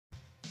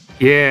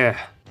Yeah,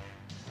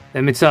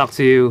 let me talk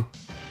to you.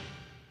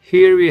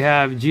 Here we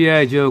have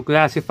G.I. Joe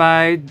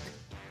Classified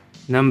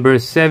number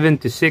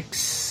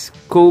 76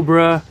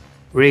 Cobra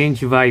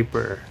Range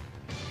Viper.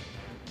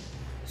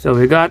 So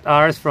we got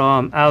ours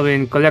from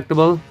Alvin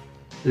Collectible,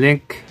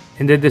 link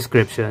in the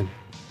description.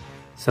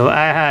 So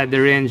I had the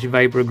Range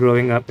Viper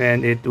growing up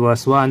and it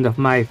was one of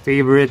my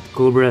favorite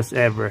Cobras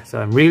ever. So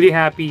I'm really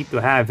happy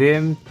to have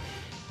him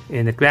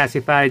in the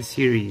Classified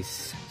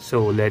series.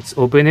 So let's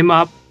open him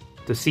up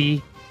to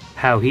see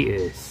how he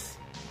is.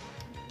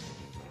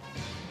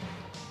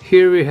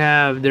 Here we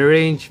have the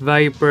Range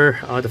Viper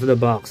out of the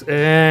box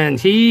and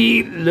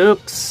he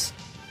looks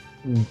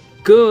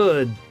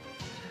good.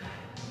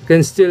 I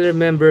can still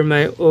remember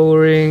my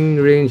O-ring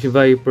Range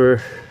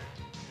Viper.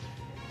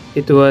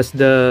 It was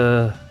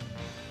the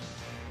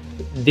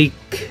Dick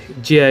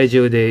G.I.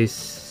 Joe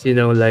days, you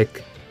know,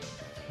 like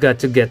got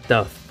to get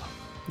tough,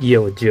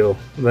 yo Joe.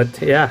 But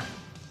yeah,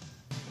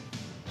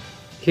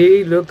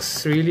 he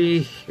looks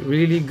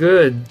really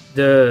good.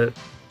 The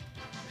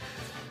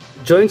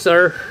joints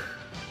are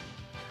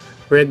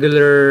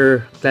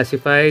regular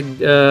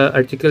Classified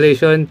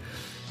articulation.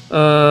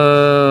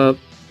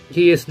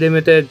 He is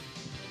limited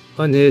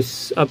on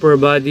his upper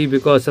body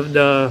because of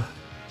the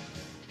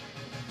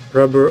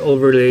rubber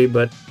overlay,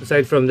 but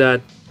aside from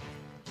that,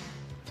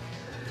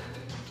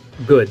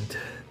 good.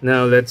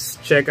 Now let's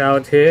check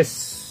out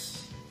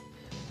his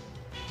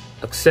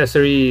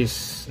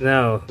accessories.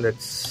 Now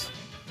let's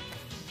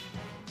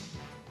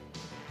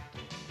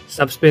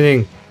stop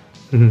spinning.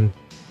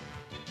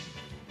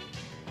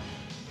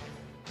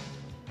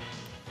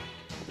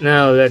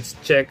 Now let's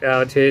check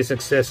out his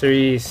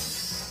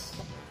accessories.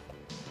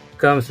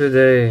 Comes with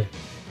a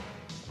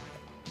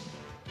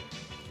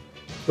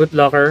foot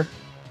locker,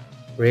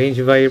 Range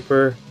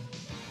Viper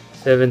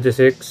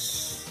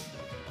 76,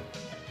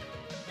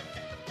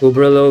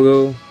 Cobra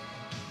logo,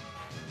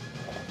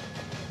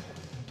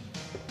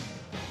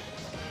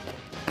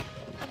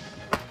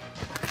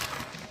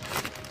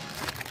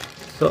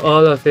 so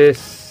all of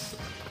his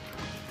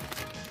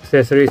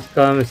accessories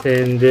comes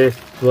in this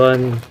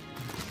one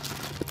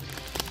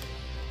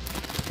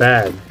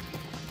bag.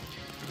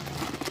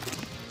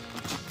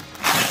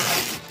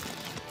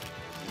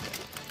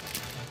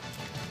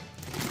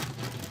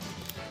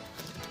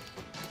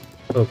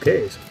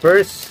 Okay, so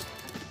first,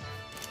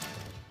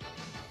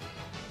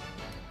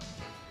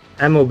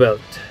 ammo belt.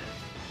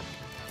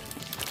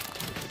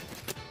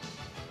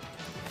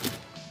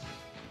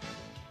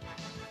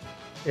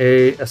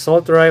 A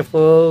assault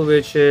rifle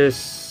which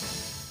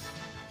is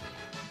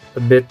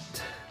a bit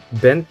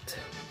bent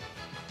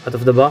out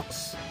of the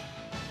box.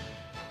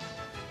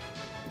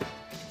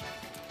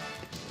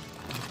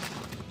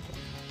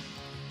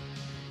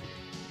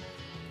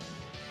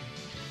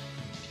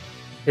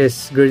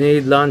 His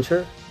grenade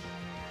launcher.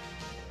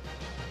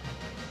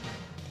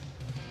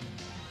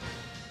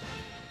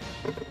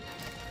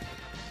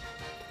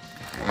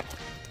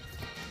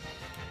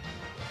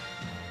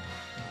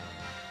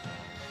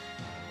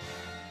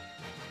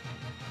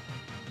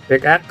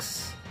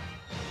 Pickaxe,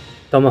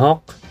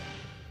 tomahawk,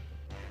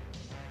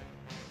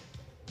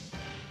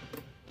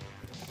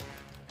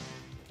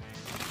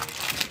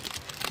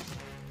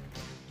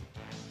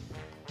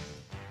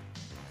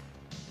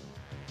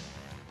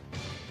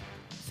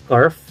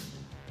 scarf,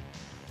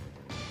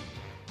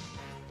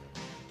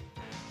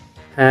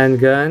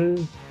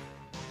 handgun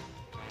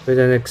with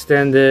an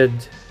extended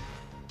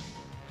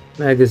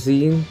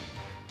magazine,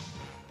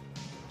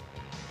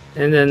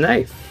 and a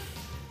knife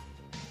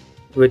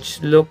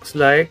which looks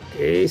like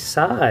a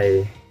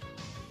sai.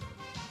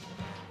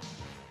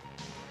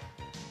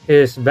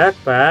 His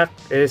backpack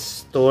is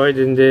stored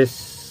in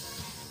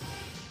this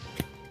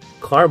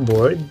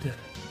cardboard.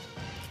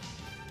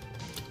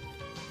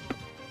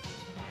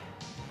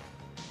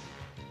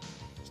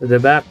 So the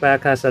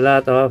backpack has a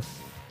lot of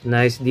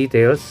nice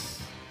details.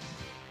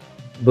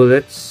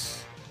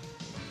 Bullets,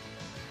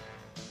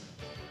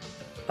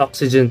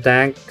 oxygen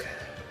tank,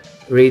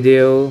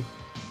 radio.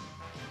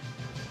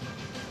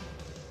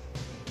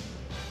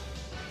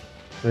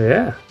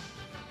 Yeah.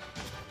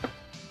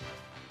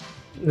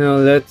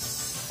 Now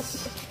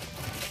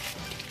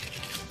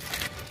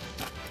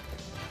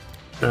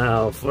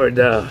for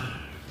the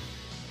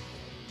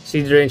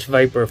Seed Range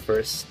Viper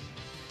first.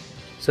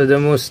 So the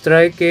most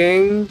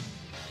striking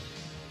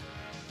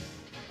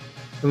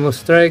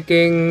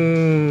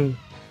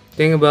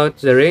thing about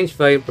the Range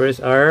Vipers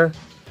are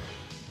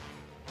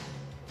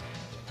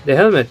the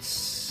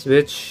helmets,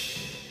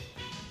 which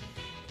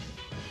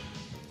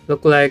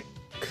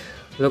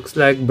looks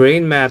like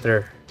brain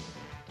matter,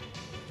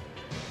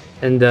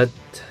 and that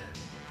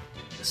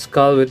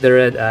skull with the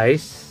red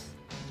eyes.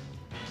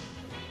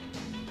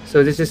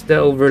 So this is the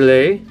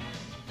overlay,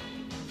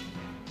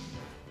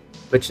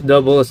 which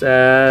doubles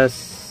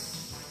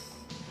as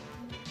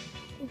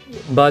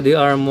body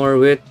armor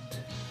with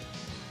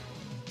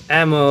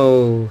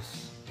ammo,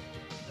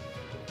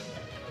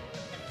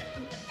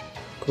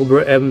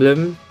 Cobra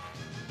emblem,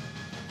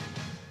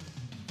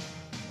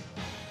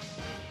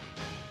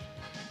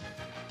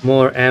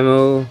 more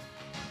ammo,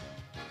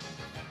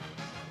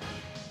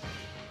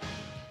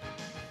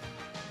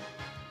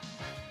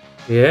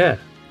 Yeah.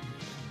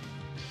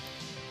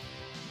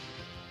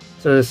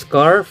 So the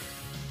scarf.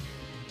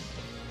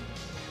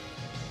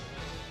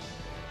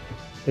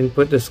 Can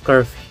put the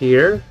scarf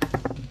here.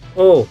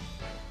 Oh.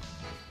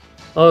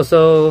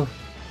 Also,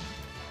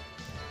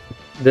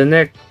 the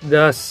neck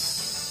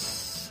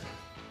does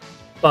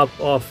pop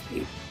off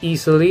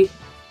easily.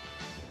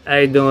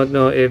 I don't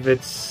know if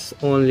it's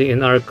only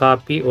in our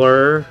copy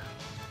or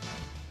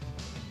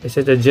is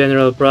it a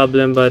general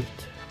problem, but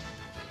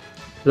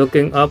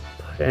looking up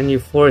and you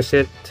force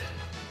it,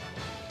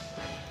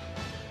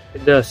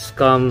 it does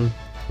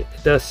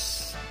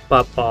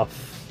pop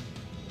off.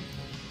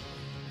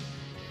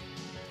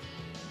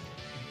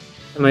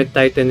 I might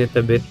tighten it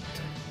a bit.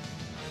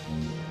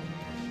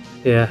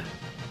 Yeah.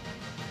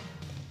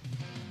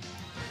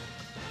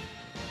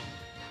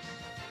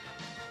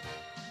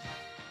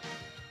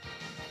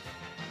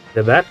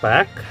 The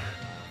backpack.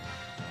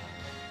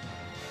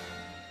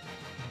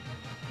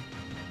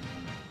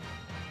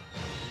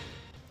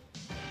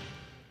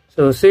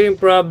 So same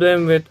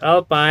problem with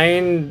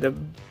Alpine.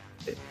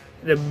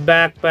 The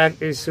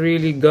backpack is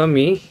really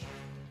gummy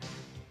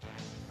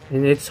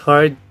and it's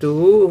hard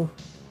to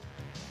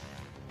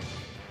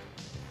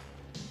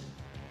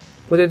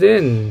put it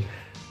in.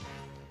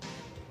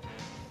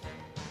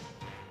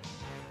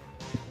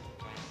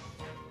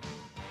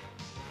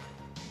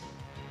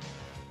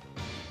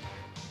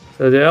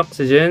 So the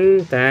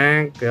oxygen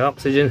tank, the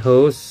oxygen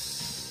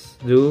hose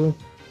do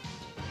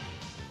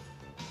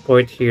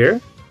port here.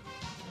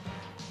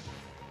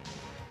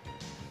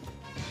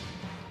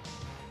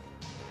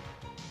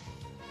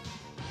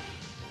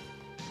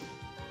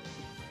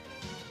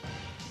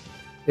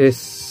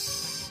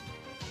 This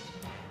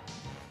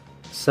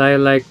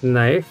Silac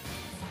knife.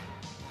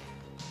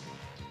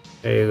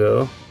 There you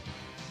go.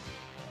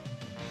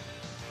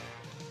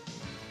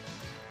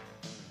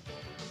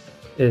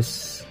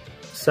 This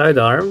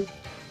sidearm.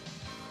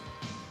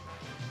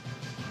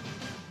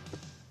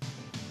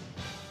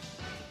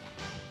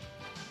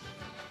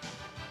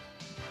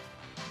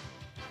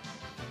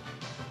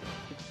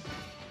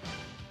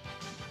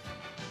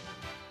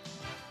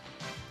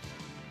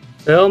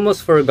 I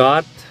almost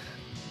forgot,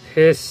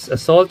 his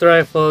assault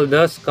rifle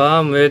does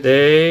come with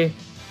a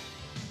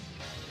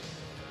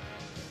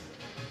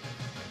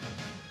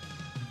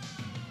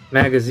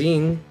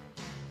magazine.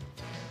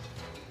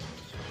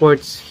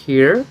 Ports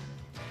here.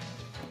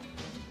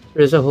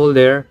 There's a hole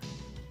there.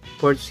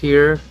 Ports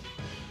here.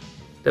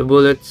 The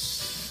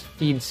bullets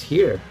feeds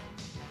here.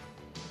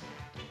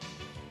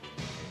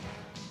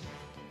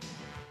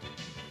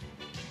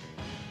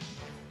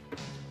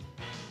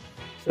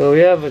 So we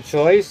have a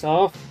choice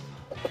of.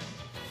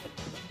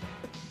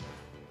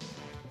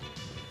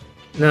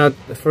 Now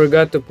I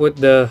forgot to put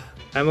the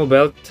ammo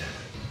belt.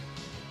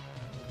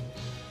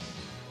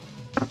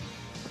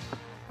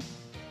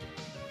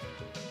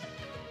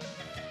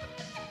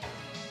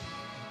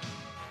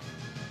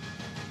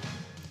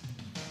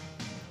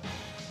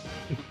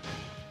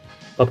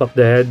 Pop up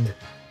the head.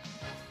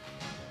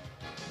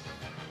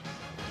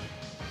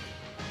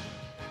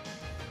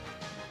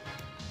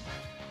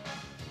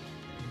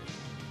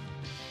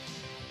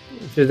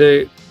 Should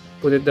I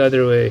put it the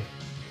other way?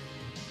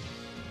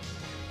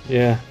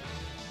 Yeah.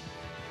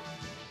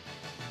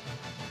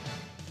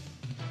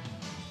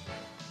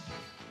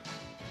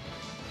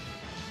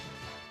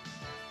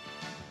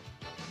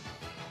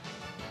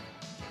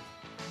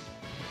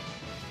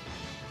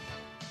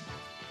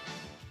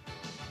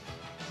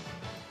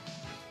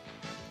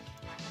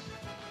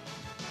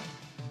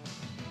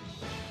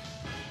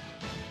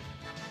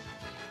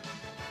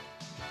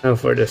 Now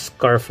for the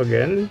scarf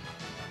again.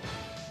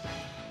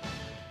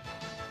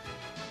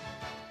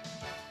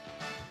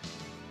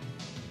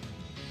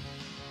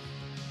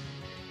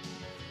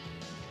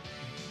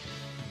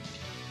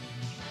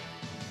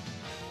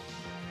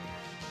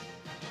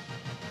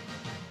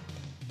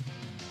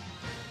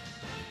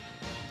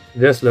 It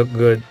does look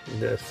good. It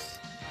does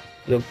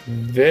look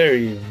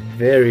very,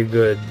 very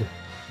good.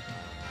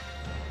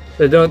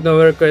 I don't know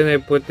where can I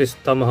put this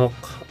tomahawk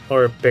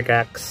or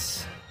pickaxe.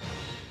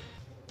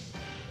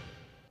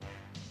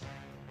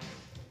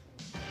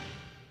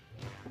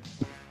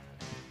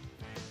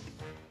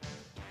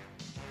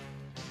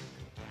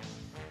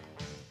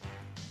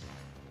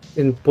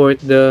 Import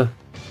the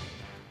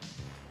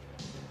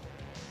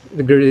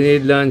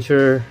grenade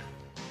launcher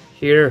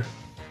here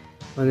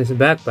on his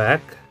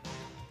backpack,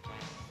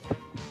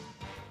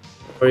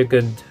 or you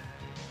could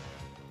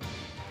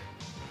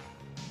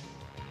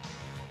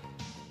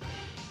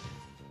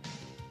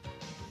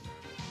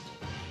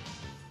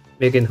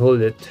make it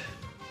hold it.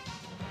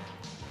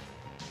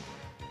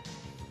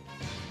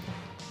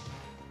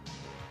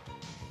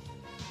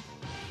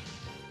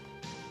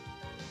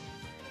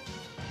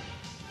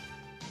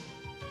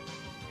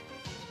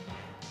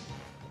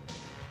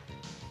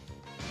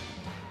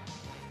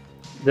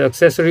 The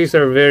accessories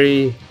are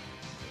very,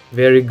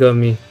 very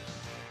gummy.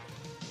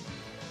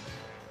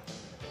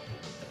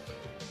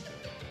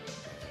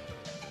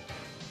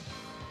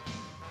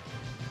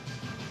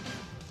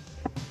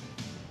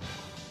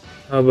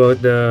 How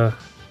about the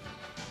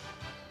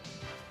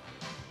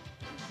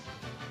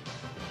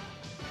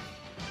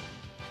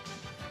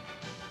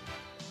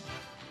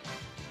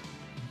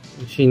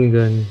machine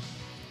gun.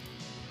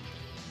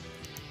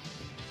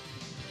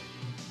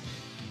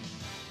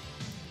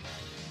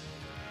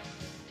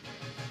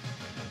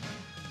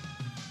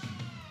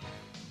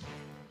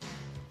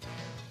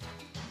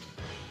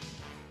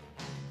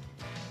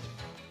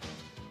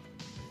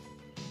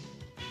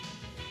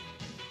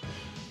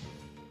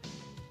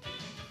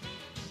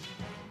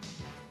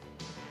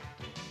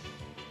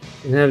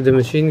 And have the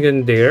machine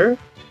gun there.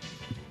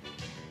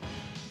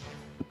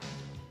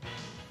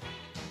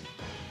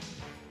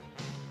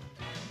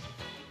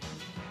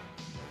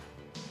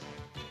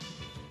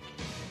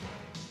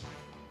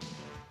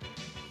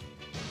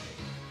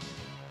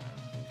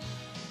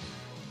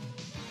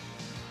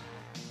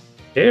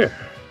 There.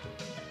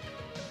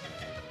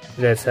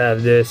 Let's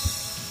have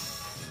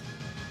this.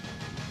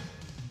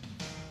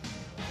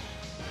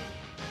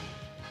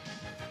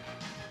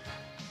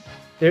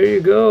 There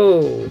you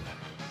go.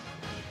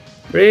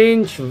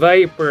 Range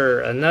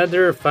Viper,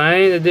 another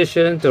fine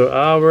addition to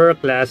our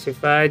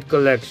classified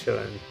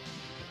collection.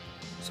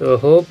 So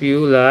hope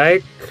you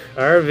like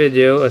our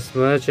video as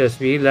much as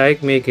we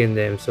like making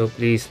them. So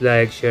please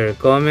like, share,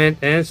 comment,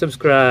 and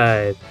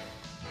subscribe.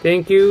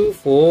 Thank you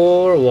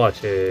for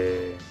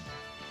watching.